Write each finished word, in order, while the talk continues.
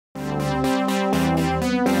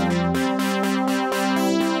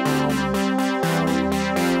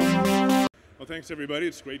thanks everybody.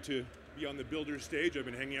 It's great to be on the builder stage. I've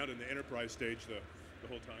been hanging out in the enterprise stage the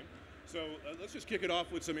whole time. So let's just kick it off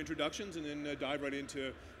with some introductions and then dive right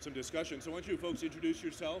into some discussion. So why don't you folks introduce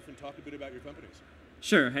yourself and talk a bit about your companies.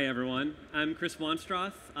 Sure. Hey, everyone. I'm Chris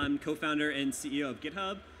Wanstrath. I'm co-founder and CEO of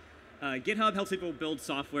GitHub. GitHub helps people build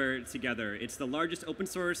software together. It's the largest open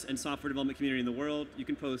source and software development community in the world. You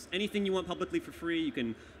can post anything you want publicly for free. You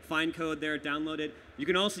can find code there, download it. You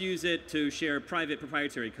can also use it to share private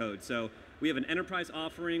proprietary code. So we have an enterprise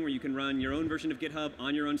offering where you can run your own version of GitHub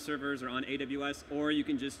on your own servers or on AWS, or you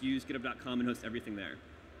can just use github.com and host everything there.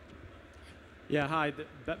 Yeah, hi.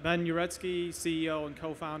 Ben Uretsky, CEO and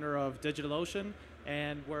co-founder of DigitalOcean,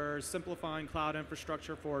 and we're simplifying cloud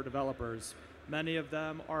infrastructure for developers. Many of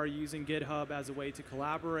them are using GitHub as a way to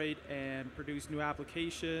collaborate and produce new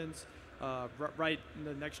applications, right in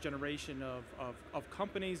the next generation of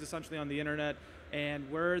companies essentially on the internet.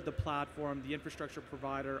 And we're the platform, the infrastructure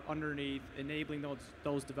provider underneath, enabling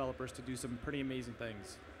those developers to do some pretty amazing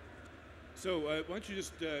things. So why don't you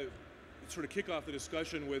just sort of kick off the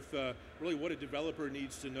discussion with really what a developer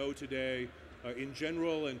needs to know today in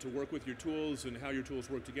general, and to work with your tools and how your tools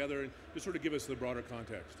work together, and just sort of give us the broader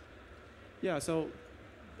context. Yeah, so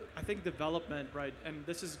I think development, right, and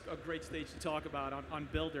this is a great stage to talk about on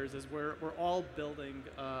builders, is we're all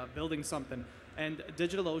building something. And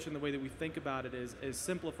DigitalOcean, the way that we think about it is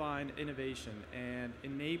simplifying innovation and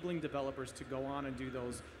enabling developers to go on and do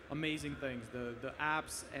those amazing things, the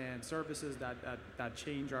apps and services that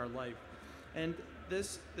change our life. And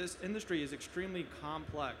this industry is extremely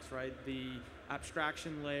complex, right? The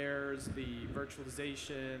abstraction layers, the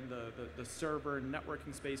virtualization, the server and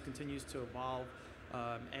networking space continues to evolve.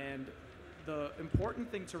 And the important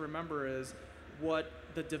thing to remember is what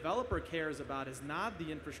the developer cares about is not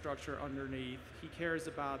the infrastructure underneath. He cares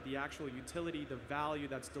about the actual utility, the value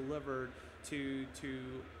that's delivered to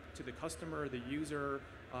the customer, the user,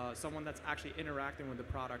 someone that's actually interacting with the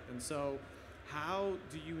product. And so how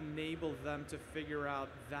do you enable them to figure out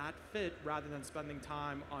that fit rather than spending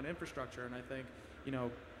time on infrastructure? And I think,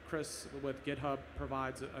 Chris with GitHub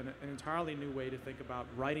provides an entirely new way to think about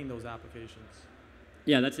writing those applications.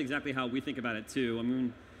 Yeah, that's exactly how we think about it too. I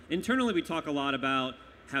mean, internally we talk a lot about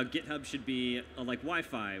how GitHub should be like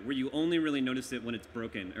Wi-Fi, where you only really notice it when it's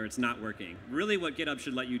broken or it's not working. Really what GitHub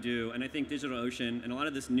should let you do, and I think DigitalOcean and a lot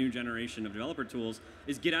of this new generation of developer tools,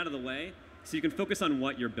 is get out of the way so you can focus on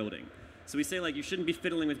what you're building. So we say, like, you shouldn't be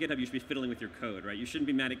fiddling with GitHub, you should be fiddling with your code, right? You shouldn't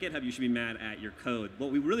be mad at GitHub, you should be mad at your code.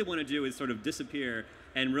 What we really want to do is sort of disappear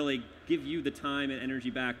and really give you the time and energy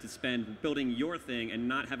back to spend building your thing and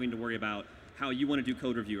not having to worry about how you want to do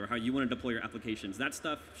code review or how you want to deploy your applications. That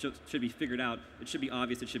stuff should be figured out. It should be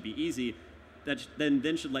obvious. It should be easy. That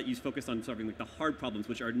then should let you focus on solving like the hard problems,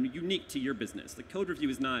 which are unique to your business. The code review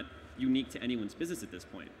is not unique to anyone's business at this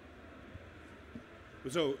point.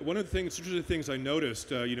 So one of the things I noticed,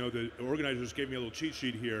 the organizers gave me a little cheat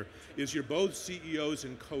sheet here, is you're both CEOs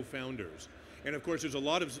and co-founders. And of course, there's a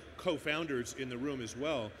lot of co-founders in the room as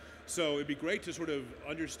well. So it'd be great to sort of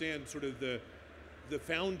understand sort of the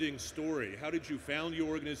founding story. How did you found your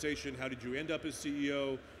organization? How did you end up as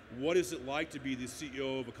CEO? What is it like to be the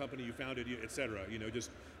CEO of a company you founded, et cetera? Just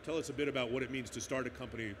tell us a bit about what it means to start a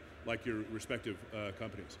company like your respective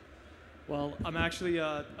companies. Well, I'm actually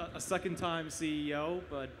a second-time CEO,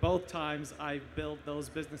 but both times I've built those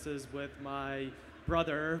businesses with my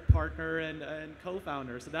brother, partner, and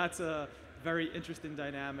co-founder. So that's a very interesting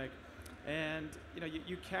dynamic. And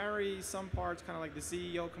you carry some parts, kind of like the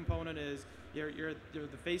CEO component is you're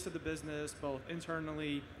the face of the business, both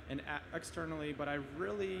internally and externally. But I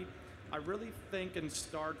really think and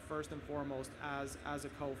start first and foremost as a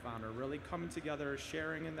co-founder, really coming together,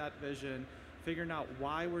 sharing in that vision, figuring out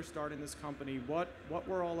why we're starting this company, what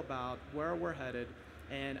we're all about, where we're headed.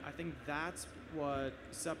 And I think that's what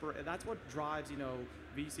drives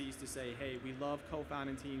VCs to say, hey, we love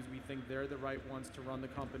co-founding teams. We think they're the right ones to run the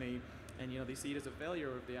company. And they see it as a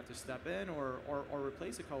failure if they have to step in or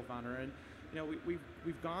replace a co-founder. And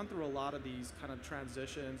we've gone through a lot of these kind of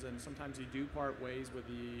transitions, and sometimes you do part ways with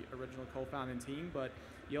the original co-founding team, but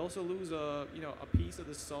you also lose a piece of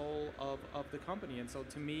the soul of the company. And so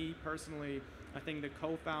to me personally, I think the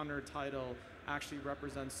co-founder title actually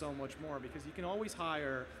represents so much more, because you can always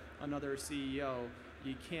hire another CEO.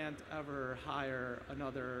 You can't ever hire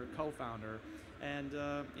another co-founder. And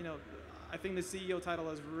I think the CEO title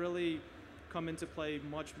has really come into play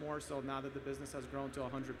much more so now that the business has grown to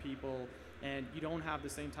 100 people, and you don't have the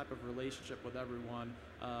same type of relationship with everyone.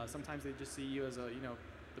 Sometimes they just see you as a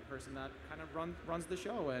the person that kind of runs the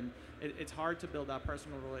show, and it's hard to build that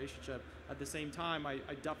personal relationship. At the same time, I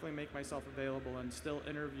definitely make myself available and still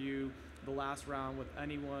interview the last round with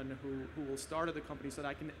anyone who will start at the company, so that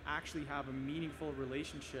I can actually have a meaningful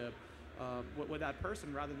relationship with that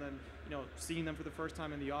person, rather than seeing them for the first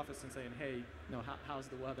time in the office and saying, hey, how's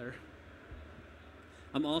the weather?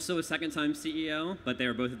 I'm also a second-time CEO, but they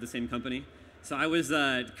were both at the same company. So I was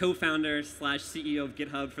co-founder / CEO of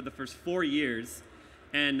GitHub for the first 4 years,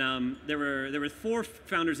 and there were 4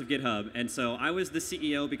 founders of GitHub, and so I was the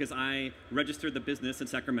CEO because I registered the business in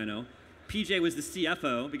Sacramento. PJ was the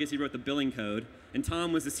CFO because he wrote the billing code, and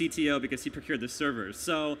Tom was the CTO because he procured the servers.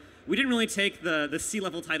 So we didn't really take the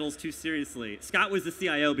C-level titles too seriously. Scott was the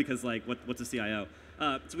CIO because, like, what's a CIO?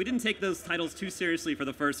 So we didn't take those titles too seriously for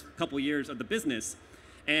the first couple years of the business.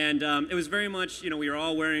 And it was very much, we were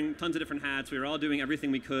all wearing tons of different hats. We were all doing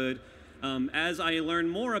everything we could. As I learned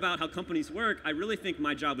more about how companies work, I really think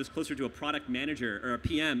my job was closer to a product manager or a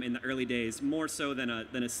PM in the early days, more so than a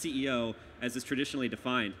CEO as is traditionally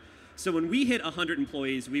defined. So when we hit 100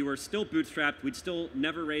 employees, we were still bootstrapped. We'd still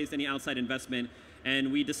never raised any outside investment.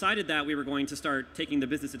 And we decided that we were going to start taking the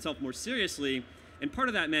business itself more seriously. And part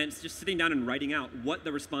of that meant just sitting down and writing out what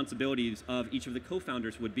the responsibilities of each of the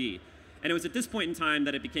co-founders would be. And it was at this point in time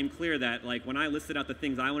that it became clear that, like, when I listed out the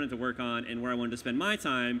things I wanted to work on and where I wanted to spend my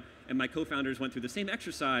time, and my co-founders went through the same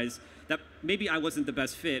exercise, that maybe I wasn't the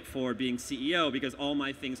best fit for being CEO, because all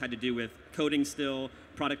my things had to do with coding still,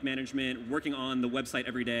 product management, working on the website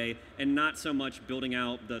every day, and not so much building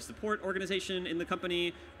out the support organization in the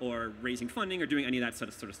company or raising funding or doing any of that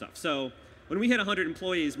sort of stuff. So when we hit 100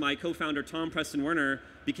 employees, my co-founder, Tom Preston Werner,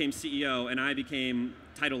 became CEO, and I became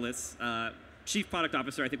titleless. Chief Product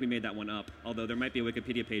Officer, I think we made that one up, although there might be a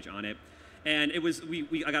Wikipedia page on it. And it was,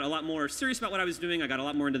 I got a lot more serious about what I was doing. I got a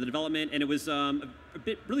lot more into the development, and it was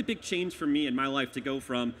really big change for me in my life to go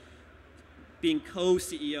from being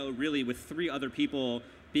co-CEO really with 3 other people,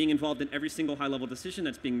 being involved in every single high-level decision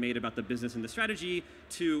that's being made about the business and the strategy,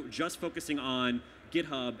 to just focusing on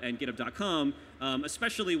GitHub and GitHub.com,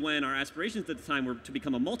 especially when our aspirations at the time were to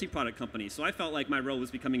become a multi-product company. So I felt like my role was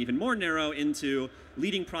becoming even more narrow into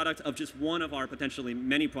leading product of just one of our potentially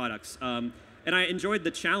many products. And I enjoyed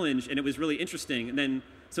the challenge, and it was really interesting. And then,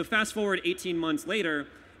 so fast forward 18 months later,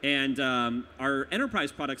 and our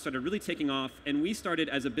enterprise product started really taking off, and we started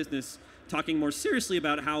as a business talking more seriously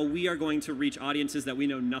about how we are going to reach audiences that we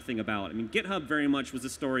know nothing about. I mean, GitHub very much was a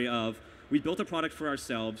story of, we built a product for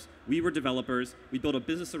ourselves, we were developers, we built a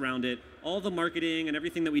business around it, all the marketing and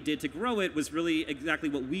everything that we did to grow it was really exactly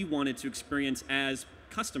what we wanted to experience as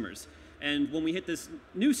customers. And when we hit this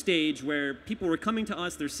new stage where people were coming to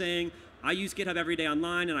us, they're saying, I use GitHub every day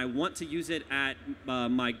online, and I want to use it at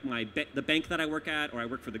the bank that I work at, or I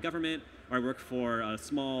work for the government, or I work for a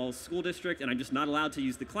small school district, and I'm just not allowed to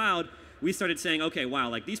use the cloud. We started saying, okay, wow,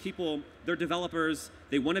 like these people, they're developers,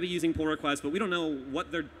 they want to be using pull requests, but we don't know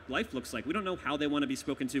what their life looks like. We don't know how they want to be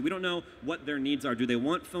spoken to. We don't know what their needs are. Do they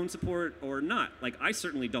want phone support or not? Like, I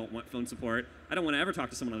certainly don't want phone support. I don't want to ever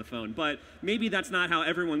talk to someone on the phone, but maybe that's not how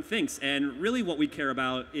everyone thinks. And really what we care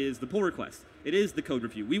about is the pull request. It is the code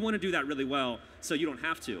review. We want to do that really well, so you don't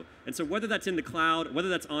have to. And so whether that's in the cloud, whether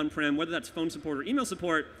that's on-prem, whether that's phone support or email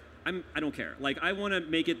support, I don't care. Like, I want to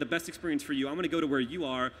make it the best experience for you. I want to go to where you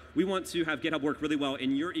are. We want to have GitHub work really well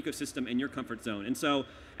in your ecosystem and your comfort zone. And so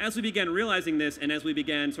as we began realizing this, and as we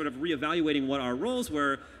began sort of reevaluating what our roles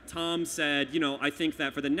were, Tom said, I think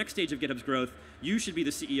that for the next stage of GitHub's growth, you should be the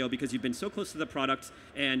CEO because you've been so close to the product,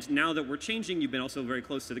 and now that we're changing, you've been also very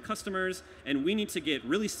close to the customers, and we need to get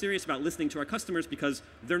really serious about listening to our customers because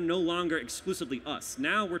they're no longer exclusively us.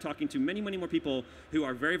 Now we're talking to many, many more people who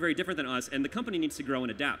are very, very different than us, and the company needs to grow and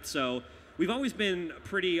adapt. So we've always been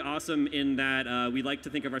pretty awesome in that we like to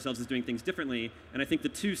think of ourselves as doing things differently, and I think the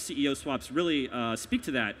 2 CEO swaps really speak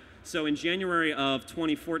to that. So in January of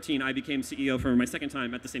 2014, I became CEO for my second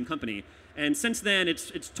time at the same company. And since then,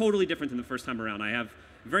 it's totally different than the first time around. I have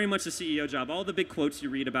very much a CEO job. All the big quotes you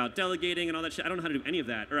read about delegating and all that shit, I don't know how to do any of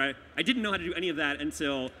that. Or I didn't know how to do any of that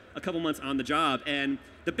until a couple months on the job. And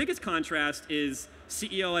the biggest contrast is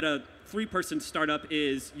CEO at a 3-person startup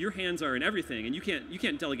is your hands are in everything, and you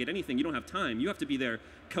can't delegate anything. You don't have time. You have to be there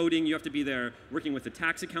coding. You have to be there working with the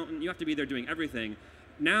tax accountant. You have to be there doing everything.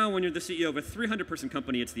 Now, when you're the CEO of a 300-person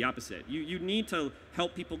company, it's the opposite. You need to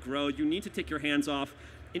help people grow. You need to take your hands off.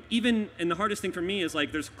 And the hardest thing for me is,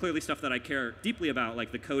 like, there's clearly stuff that I care deeply about,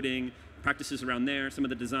 like the coding, practices around there, some of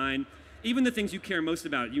the design. even the things you care most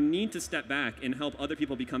about, you need to step back and help other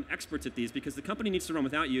people become experts at these, because the company needs to run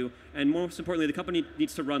without you, and most importantly, the company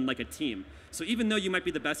needs to run like a team. So even though you might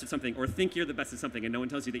be the best at something or think you're the best at something and no one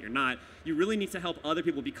tells you that you're not, you really need to help other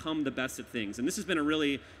people become the best at things. And this has been a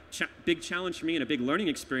really big challenge for me and a big learning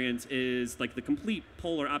experience, is like the complete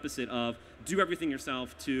polar opposite of do everything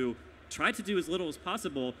yourself to try to do as little as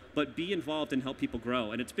possible, but be involved and help people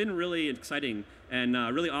grow. And it's been really exciting and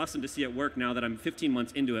really awesome to see it work now that I'm 15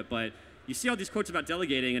 months into it. But you see all these quotes about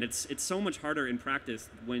delegating, and it's so much harder in practice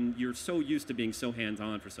when you're so used to being so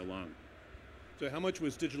hands-on for so long. So how much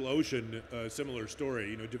was DigitalOcean a similar story?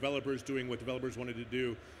 You know, developers doing what developers wanted to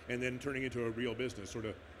do and then turning into a real business, sort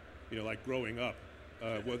of, you know, like growing up,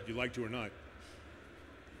 whether you like to or not.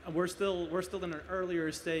 We're still in an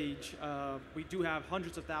earlier stage. We do have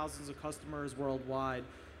hundreds of thousands of customers worldwide,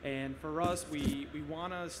 and for us, we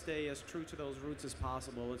want to stay as true to those roots as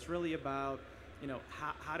possible. It's really about, you know,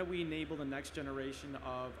 how do we enable the next generation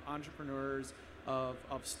of entrepreneurs, of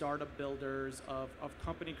startup builders, of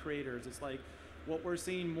company creators. It's like what we're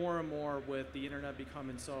seeing more and more with the internet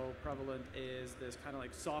becoming so prevalent is this kind of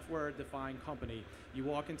like software-defined company. You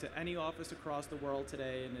walk into any office across the world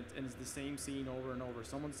today, and it's the same scene over and over.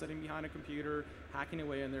 Someone's sitting behind a computer, hacking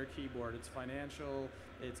away on their keyboard. It's financial,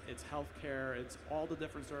 it's healthcare, it's all the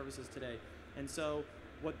different services today. And so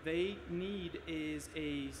what they need is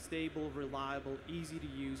a stable, reliable,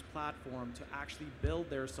 easy-to-use platform to actually build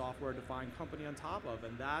their software-defined company on top of,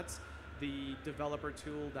 and that's the developer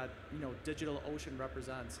tool that, you know, DigitalOcean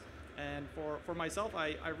represents. And for myself,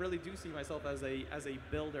 I really do see myself as a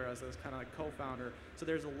builder, as kind of like co-founder. So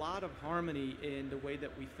there's a lot of harmony in the way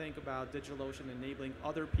that we think about DigitalOcean enabling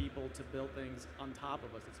other people to build things on top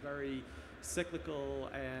of us. It's very cyclical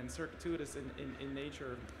and circuitous in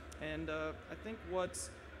nature. And I think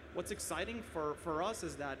what's exciting for us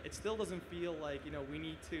is that it still doesn't feel like, you know, we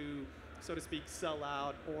need to, so to speak, sell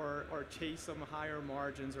out or chase some higher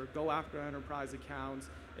margins or go after enterprise accounts.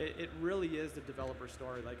 It really is the developer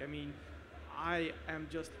story. Like, I mean, I am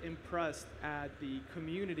just impressed at the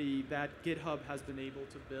community that GitHub has been able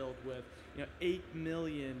to build with, you know, 8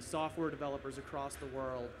 million software developers across the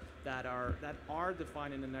world that are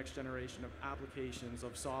defining the next generation of applications,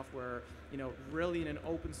 of software, you know, really in an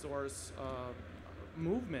open source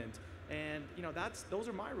movement. And, you know, those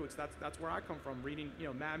are my roots. That's where I come from, reading, you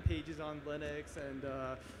know, man pages on Linux and,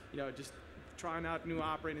 you know, just trying out new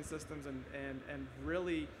operating systems and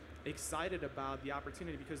really excited about the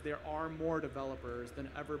opportunity, because there are more developers than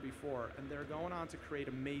ever before, and they're going on to create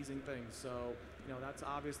amazing things. So, you know, that's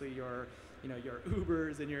obviously your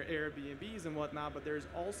Ubers and your Airbnbs and whatnot, but there's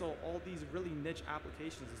also all these really niche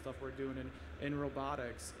applications and stuff we're doing in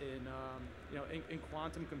robotics, in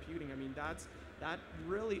quantum computing. I mean, that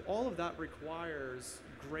really, all of that requires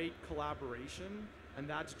great collaboration, and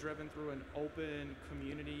that's driven through an open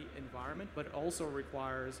community environment, but it also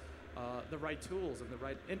requires the right tools and the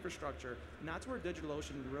right infrastructure. And that's where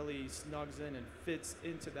DigitalOcean really snugs in and fits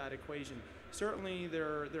into that equation. Certainly,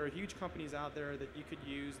 there are huge companies out there that you could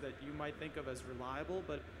use that you might think of as reliable,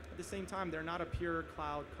 but at the same time, they're not a pure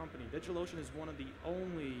cloud company. DigitalOcean is one of the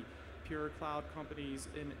only pure cloud companies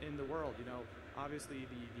in the world. You know, obviously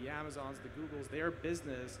the Amazons, the Googles, their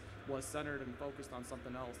business was centered and focused on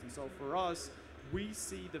something else. And so for us, we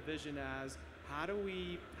see the vision as how do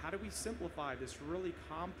we simplify this really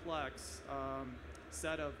complex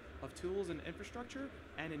set of tools and infrastructure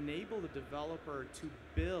and enable the developer to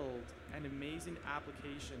build an amazing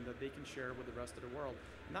application that they can share with the rest of the world.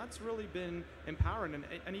 And that's really been empowering.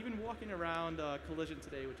 And even walking around Collision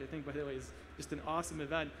today, which I think, by the way, is just an awesome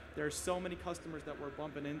event, there are so many customers that we're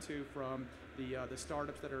bumping into, from the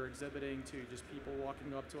startups that are exhibiting to just people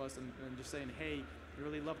walking up to us and just saying, hey, we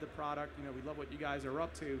really love the product, you know, we love what you guys are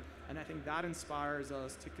up to. And I think that inspires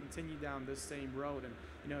us to continue down this same road. And,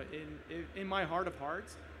 you know, in my heart of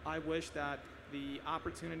hearts, I wish that the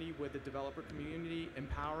opportunity with the developer community,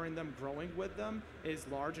 empowering them, growing with them, is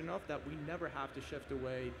large enough that we never have to shift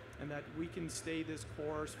away, and that we can stay this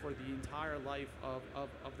course for the entire life of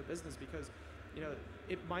the business. Because, you know,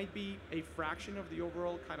 it might be a fraction of the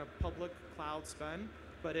overall kind of public cloud spend,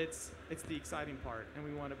 but it's the exciting part, and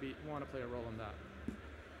we want to play a role in that.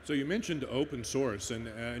 So you mentioned open source, and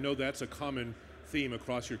I know that's a common theme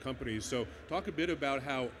across your companies. So talk a bit about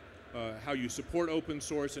how you support open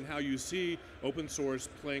source and how you see open source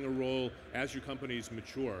playing a role as your companies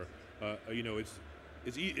mature. You know,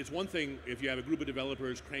 it's one thing if you have a group of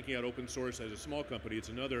developers cranking out open source as a small company. It's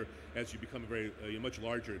another as you become much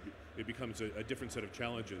larger. It becomes a different set of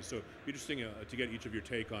challenges. So interesting to get each of your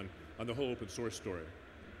take on the whole open source story.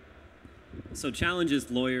 So challenge is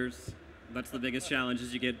lawyers. That's the biggest challenge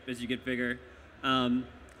as you get bigger.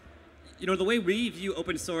 The way we view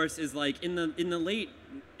open source is like in the late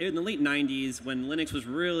 90s, when Linux was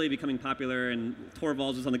really becoming popular and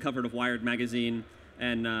Torvalds was on the cover of Wired magazine,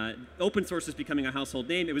 and open source was becoming a household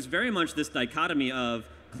name. It was very much this dichotomy of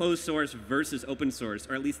closed source versus open source,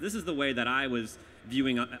 or at least this is the way that I was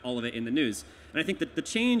viewing all of it in the news. And I think that the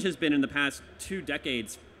change has been in the past 2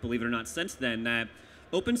 decades, believe it or not, since then, that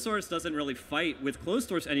open source doesn't really fight with closed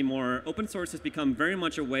source anymore. Open source has become very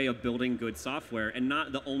much a way of building good software and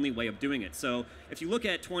not the only way of doing it. So if you look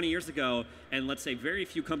at 20 years ago, and let's say very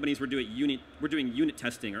few companies were doing unit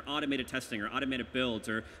testing or automated builds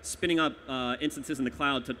or spinning up instances in the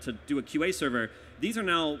cloud to do a QA server, these are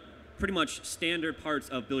now pretty much standard parts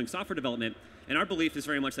of building software development. And our belief is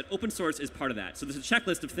very much that open source is part of that. So there's a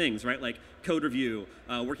checklist of things, right? Like code review,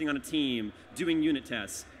 working on a team, doing unit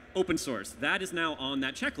tests. Open source, that is now on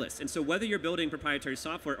that checklist. And so whether you're building proprietary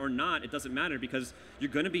software or not, it doesn't matter because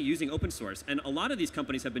you're going to be using open source. And a lot of these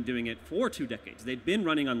companies have been doing it for 2 decades. They've been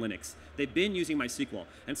running on Linux. They've been using MySQL.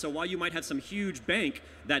 And so while you might have some huge bank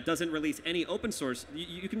that doesn't release any open source,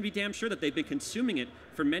 you can be damn sure that they've been consuming it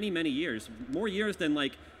for many, many years. More years than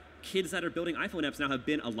like kids that are building iPhone apps now have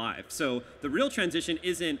been alive. So the real transition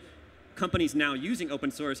isn't companies now using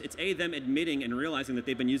open source. It's A, them admitting and realizing that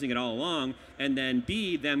they've been using it all along, and then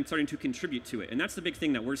B, them starting to contribute to it. And that's the big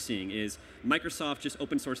thing that we're seeing is Microsoft just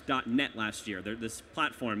open sourced .NET last year, this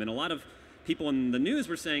platform. And a lot of people in the news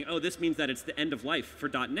were saying, oh, this means that it's the end of life for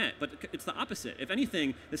 .NET. But it's the opposite. If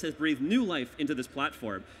anything, this has breathed new life into this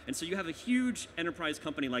platform. And so you have a huge enterprise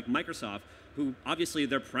company like Microsoft, who obviously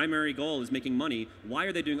their primary goal is making money. Why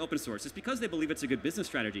are they doing open source? It's because they believe it's a good business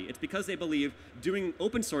strategy. It's because they believe doing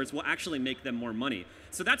open source will actually make them more money.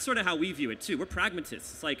 So that's sort of how we view it too. We're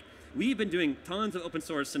pragmatists. It's like, we've been doing tons of open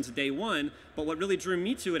source since day one, but what really drew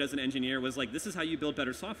me to it as an engineer was like, this is how you build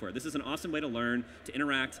better software. This is an awesome way to learn, to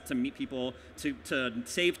interact, to meet people, to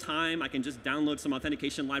save time. I can just download some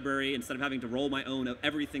authentication library instead of having to roll my own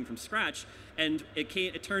everything from scratch. And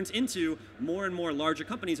it turns into more and more larger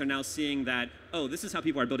companies are now seeing that, oh, this is how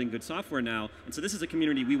people are building good software now, and so this is a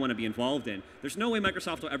community we want to be involved in. There's no way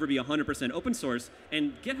Microsoft will ever be 100% open source,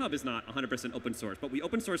 and GitHub is not 100% open source, but we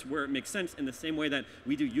open source where it makes sense in the same way that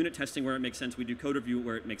we do unit testing where it makes sense, we do code review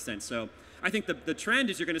where it makes sense. So I think the trend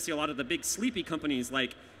is you're going to see a lot of the big sleepy companies,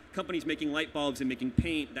 like companies making light bulbs and making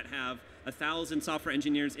paint that have 1,000 software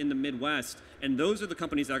engineers in the Midwest, and those are the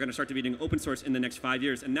companies that are going to start to be doing open source in the next 5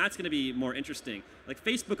 years, and that's going to be more interesting. Like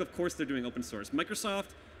Facebook, of course, they're doing open source.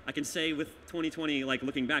 Microsoft, I can say with 2020, like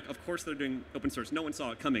looking back, of course they're doing open source. No one saw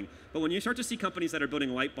it coming. But when you start to see companies that are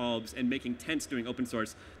building light bulbs and making tents doing open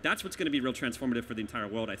source, that's what's going to be real transformative for the entire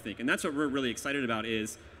world, I think. And that's what we're really excited about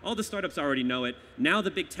is all the startups already know it. Now the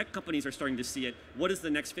big tech companies are starting to see it. What is the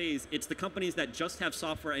next phase? It's the companies that just have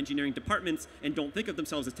software engineering departments and don't think of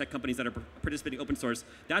themselves as tech companies that are participating open source.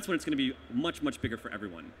 That's when it's going to be much, much bigger for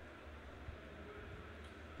everyone.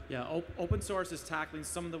 Yeah, open source is tackling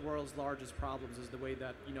some of the world's largest problems is the way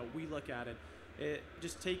that we look at it.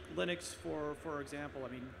 Just take Linux for example.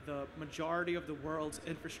 I mean, the majority of the world's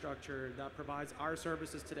infrastructure that provides our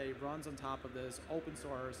services today runs on top of this open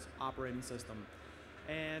source operating system.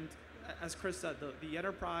 And as Chris said, the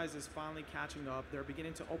enterprise is finally catching up. They're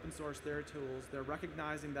beginning to open source their tools. They're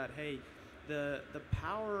recognizing that, hey, the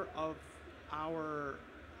power of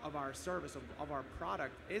our service, of our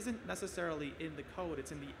product, isn't necessarily in the code,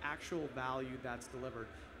 it's in the actual value that's delivered.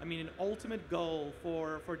 I mean, an ultimate goal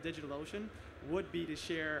for DigitalOcean would be to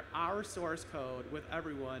share our source code with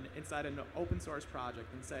everyone inside an open source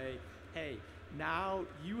project and say, hey, now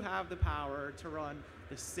you have the power to run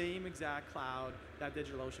the same exact cloud that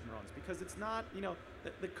DigitalOcean runs. Because it's not,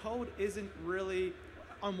 the code isn't really,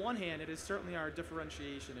 on one hand, it is certainly our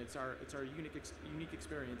differentiation. It's our unique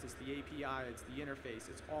experience. It's the API. It's the interface.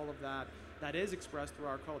 It's all of that is expressed through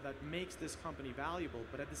our code that makes this company valuable.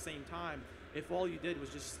 But at the same time, if all you did was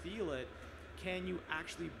just steal it, can you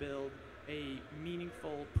actually build a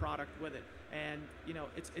meaningful product with it? And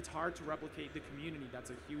it's hard to replicate the community. That's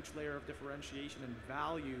a huge layer of differentiation and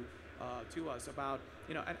value to us. About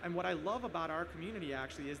and what I love about our community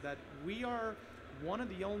actually is that we are one of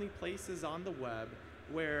the only places on the web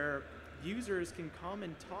where users can come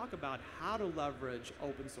and talk about how to leverage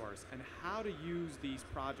open source and how to use these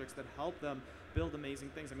projects that help them build amazing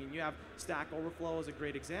things. I mean, you have Stack Overflow as a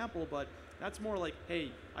great example, but that's more like,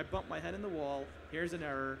 hey, I bumped my head in the wall, here's an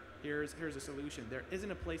error, here's a solution. There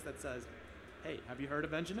isn't a place that says, hey, have you heard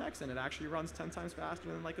of Nginx? And it actually runs 10 times faster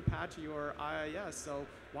than like Apache or IIS, so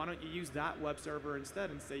why don't you use that web server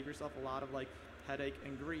instead and save yourself a lot of like headache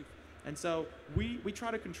and grief. And so we try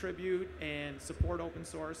to contribute and support open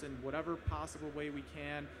source in whatever possible way we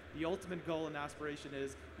can. the ultimate goal and aspiration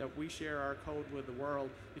is that we share our code with the world,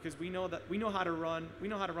 because we know how to run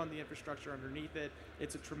the infrastructure underneath it.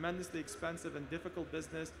 It's a tremendously expensive and difficult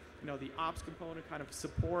business. The ops component, kind of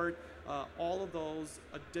support, all of those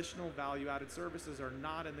additional value-added services are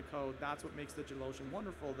not in the code. That's what makes DigitalOcean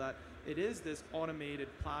wonderful, that it is this automated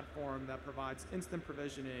platform that provides instant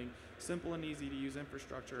provisioning, simple and easy to use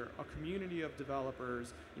infrastructure, a community of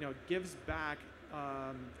developers, gives back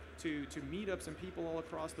to meetups and people all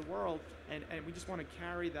across the world, and we just want to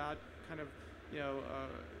carry that kind of,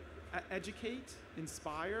 educate,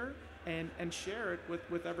 inspire, and share it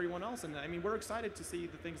with everyone else. And I mean, we're excited to see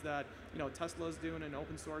the things that Tesla's doing in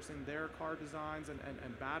open sourcing their car designs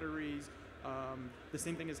and batteries. The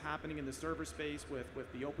same thing is happening in the server space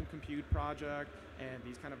with the Open Compute project and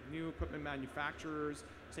these kind of new equipment manufacturers.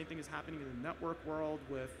 Same thing is happening in the network world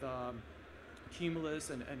with Cumulus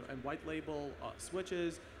and white label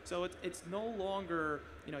switches. So it's no longer,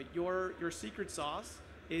 your secret sauce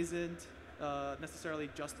isn't necessarily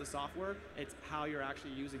just the software. It's how you're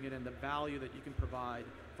actually using it and the value that you can provide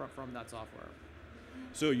from that software.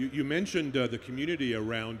 So you mentioned the community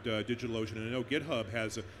around DigitalOcean, and I know GitHub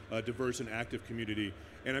has a diverse and active community.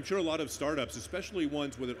 And I'm sure a lot of startups, especially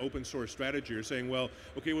ones with an open source strategy, are saying, well,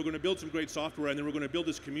 okay, we're going to build some great software and then we're going to build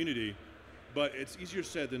this community, but it's easier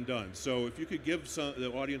said than done. So if you could give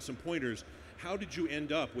the audience some pointers, how did you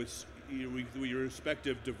end up with your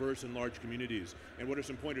respective diverse and large communities? And what are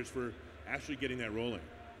some pointers for actually getting that rolling?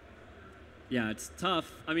 Yeah, it's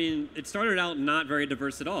tough. I mean, it started out not very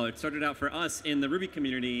diverse at all. It started out for us in the Ruby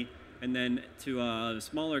community, and then to a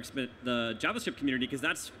smaller extent, the JavaScript community, because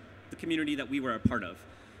that's the community that we were a part of.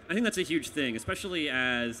 I think that's a huge thing, especially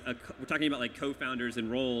as we're talking about like co-founders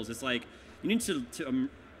and roles. It's like you need to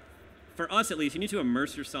for us at least, you need to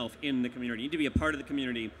immerse yourself in the community. You need to be a part of the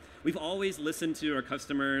community. We've always listened to our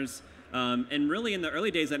customers. And really in the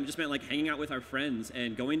early days, that just meant like hanging out with our friends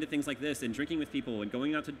and going to things like this and drinking with people and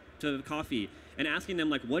going out to coffee and asking them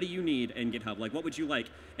like, what do you need in GitHub? Like, what would you like?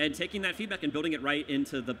 And taking that feedback and building it right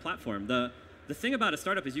into the platform. The thing about a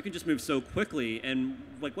startup is you can just move so quickly, and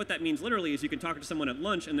like what that means literally is you can talk to someone at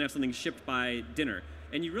lunch and then have something shipped by dinner.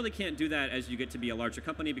 And you really can't do that as you get to be a larger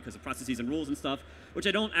company because of processes and rules and stuff, which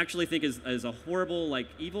I don't actually think is a horrible, like,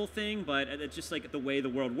 evil thing, but it's just like the way the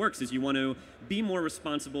world works is you want to be more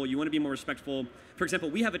responsible, you want to be more respectful. For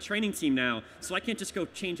example, we have a training team now, so I can't just go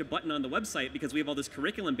change a button on the website because we have all this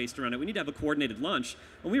curriculum based around it. We need to have a coordinated lunch.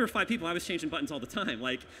 When we were 5 people, I was changing buttons all the time.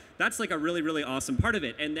 Like, that's like a really, really awesome part of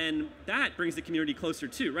it. And then that brings the community closer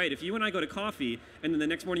too, right? If you and I go to coffee, and then the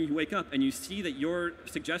next morning you wake up and you see that your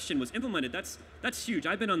suggestion was implemented, that's huge.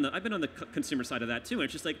 I've been on the consumer side of that too, and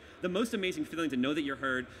it's just like the most amazing feeling to know that you're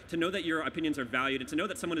heard, to know that your opinions are valued, and to know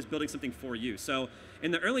that someone is building something for you. So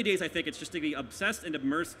in the early days, I think it's just to be obsessed and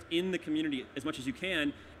immersed in the community as much as you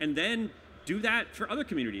can, and then do that for other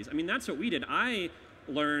communities. I mean, that's what we did. I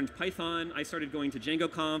learned Python. I started going to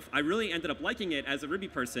DjangoConf. I really ended up liking it as a Ruby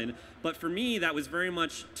person, but for me, that was very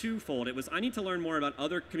much twofold. It was I need to learn more about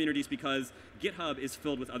other communities because GitHub is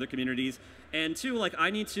filled with other communities, and two, like I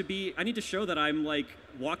need to show that I'm like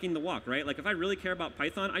walking the walk, right? Like if I really care about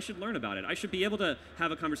Python, I should learn about it. I should be able to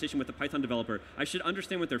have a conversation with a Python developer. I should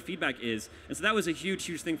understand what their feedback is, and so that was a huge,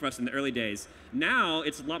 huge thing for us in the early days. Now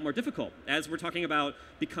it's a lot more difficult as we're talking about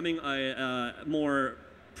becoming a more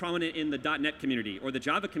prominent in the .NET community or the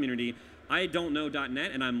Java community. I don't know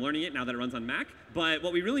 .NET, and I'm learning it now that it runs on Mac. But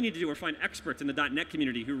what we really need to do is find experts in the .NET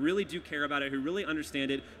community who really do care about it, who really understand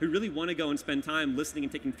it, who really want to go and spend time listening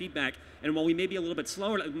and taking feedback. And while we may be a little bit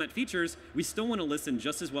slower to implement features, we still want to listen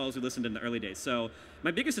just as well as we listened in the early days. So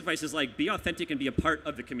my biggest advice is like be authentic and be a part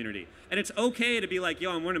of the community. And it's okay to be like,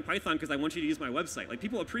 yo, I'm learning Python because I want you to use my website. Like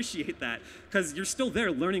people appreciate that because you're still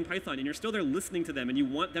there learning Python and you're still there listening to them, and you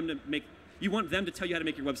want them to tell you how to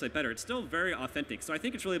make your website better. It's still very authentic. So I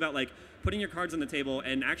think it's really about like putting your cards on the table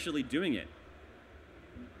and actually doing it.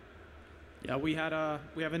 Yeah, we have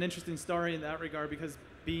an interesting story in that regard because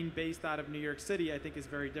being based out of New York City, I think, is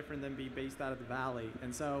very different than being based out of the Valley.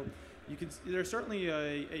 And so there's certainly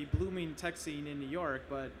a blooming tech scene in New York,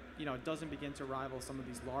 but it doesn't begin to rival some of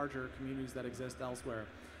these larger communities that exist elsewhere.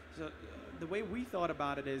 So the way we thought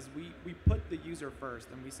about it is we put the user first,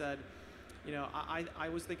 and we said, I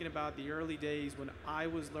was thinking about the early days when I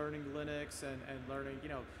was learning Linux and learning,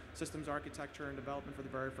 systems architecture and development for the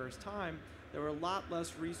very first time. There were a lot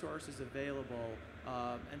less resources available,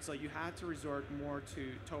 and so you had to resort more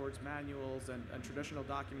towards manuals and traditional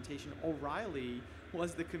documentation. O'Reilly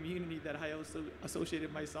was the community that I also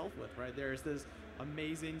associated myself with, right? There's this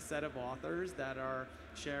amazing set of authors that are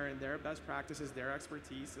sharing their best practices, their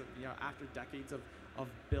expertise, after decades of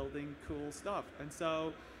building cool stuff. And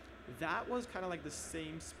so that was kind of like the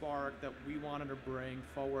same spark that we wanted to bring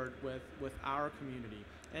forward with our community.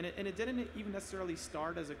 And it didn't even necessarily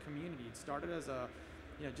start as a community. It started as a,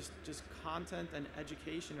 just content and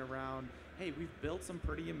education around, hey, we've built some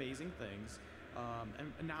pretty amazing things.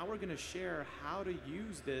 And now we're going to share how to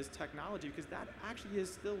use this technology, because that actually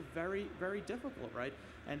is still very, very difficult, right?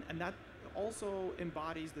 And that also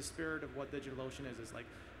embodies the spirit of what DigitalOcean is like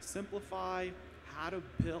simplify how to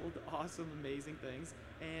build awesome, amazing things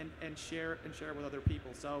and share with other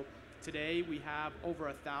people. So today we have over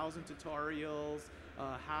 1,000 tutorials,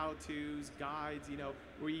 how-tos, guides.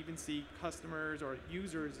 We even see customers or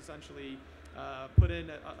users essentially put in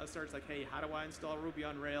a search like, hey, how do I install Ruby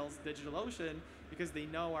on Rails DigitalOcean? Because they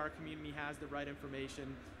know our community has the right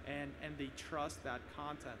information and they trust that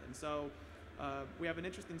content. And so we have an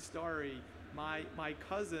interesting story. My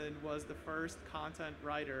cousin was the first content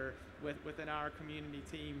writer within our community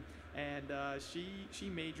team, and she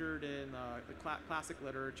majored in the classic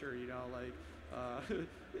literature,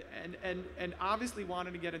 and obviously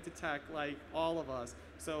wanted to get into tech like all of us.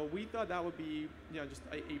 So we thought that would be just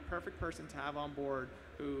a perfect person to have on board,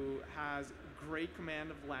 who has great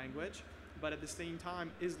command of language, but at the same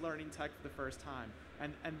time is learning tech for the first time.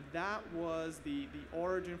 And that was the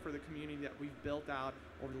origin for the community that we've built out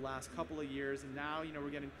over the last couple of years. And now we're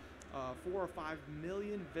getting 4 or 5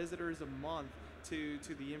 million visitors a month to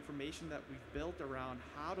the information that we've built around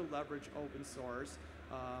how to leverage open source.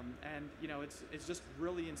 And it's just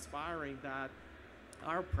really inspiring that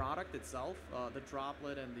our product itself, the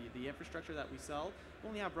Droplet and the infrastructure that we sell, we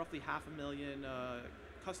only have roughly 500,000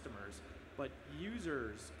 customers, but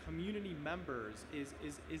users, community members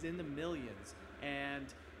is in the millions. And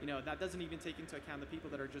that doesn't even take into account the people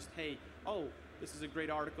that are just, hey, oh, this is a great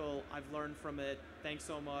article, I've learned from it, thanks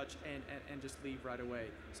so much, and just leave right away.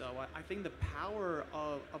 So I think the power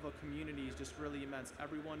of a community is just really immense.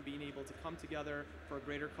 Everyone being able to come together for a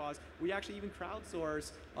greater cause. We actually even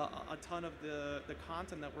crowdsource a ton of the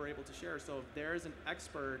content that we're able to share. So if there's an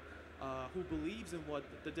expert who believes in what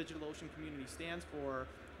the DigitalOcean community stands for,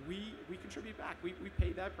 we contribute back. We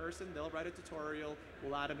pay that person, they'll write a tutorial,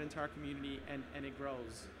 we'll add it into our community, and it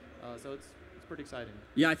grows. So it's pretty exciting.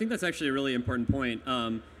 Yeah, I think that's actually a really important point.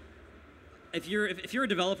 If you're a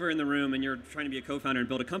developer in the room and you're trying to be a co-founder and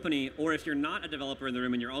build a company, or if you're not a developer in the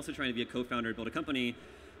room and you're also trying to be a co-founder and build a company,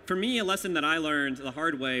 for me, a lesson that I learned the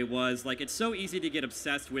hard way was, like, it's so easy to get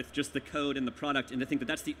obsessed with just the code and the product and to think that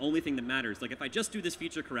that's the only thing that matters. Like, if I just do this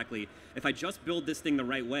feature correctly, if I just build this thing the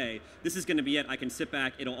right way, this is going to be it. I can sit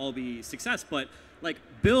back. It'll all be success. But like,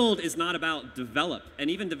 build is not about develop, and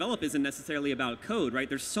even develop isn't necessarily about code, right?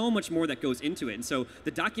 There's so much more that goes into it. And so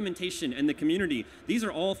the documentation and the community, these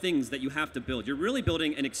are all things that you have to build. You're really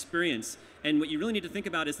building an experience, and what you really need to think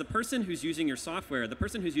about is the person who's using your software, the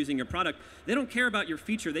person who's using your product, they don't care about your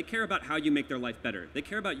feature, they care about how you make their life better. They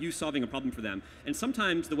care about you solving a problem for them. And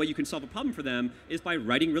sometimes the way you can solve a problem for them is by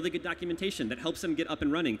writing really good documentation that helps them get up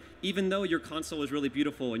and running, even though your console is really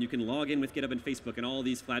beautiful and you can log in with GitHub and Facebook and all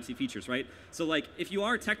these flashy features, right? So like, if you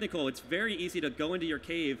are technical, it's very easy to go into your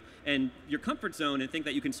cave and your comfort zone and think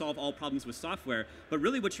that you can solve all problems with software. But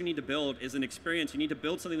really what you need to build is an experience. You need to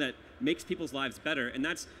build something that makes people's lives better. And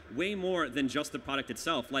that's way more than just the product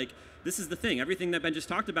itself. Like, this is the thing. Everything that Ben just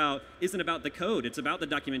talked about isn't about the code. It's about the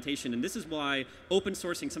documentation. And this is why open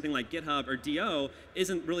sourcing something like GitHub or DO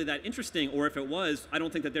isn't really that interesting. Or if it was, I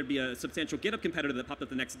don't think that there'd be a substantial GitHub competitor that popped up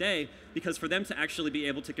the next day, because for them to actually be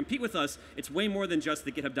able to compete with us, it's way more than just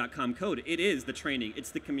the github.com code. It is the training. It's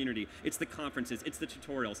the community. It's the conferences. It's the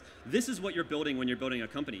tutorials. This is what you're building when you're building a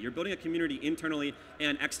company. You're building a community internally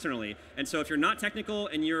and externally. And so if you're not technical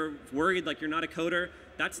and you're worried like you're not a coder,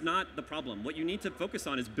 that's not the problem. What you need to focus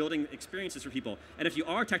on is building experiences for people. And if you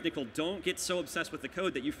are technical, don't get so obsessed with the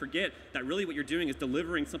code that you forget that really what you're doing is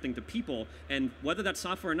delivering something to people. And whether that's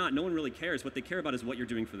software or not, no one really cares. What they care about is what you're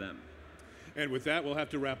doing for them. And with that, we'll have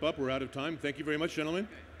to wrap up. We're out of time. Thank you very much, gentlemen.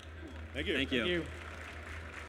 Thank you. Thank you. Thank you.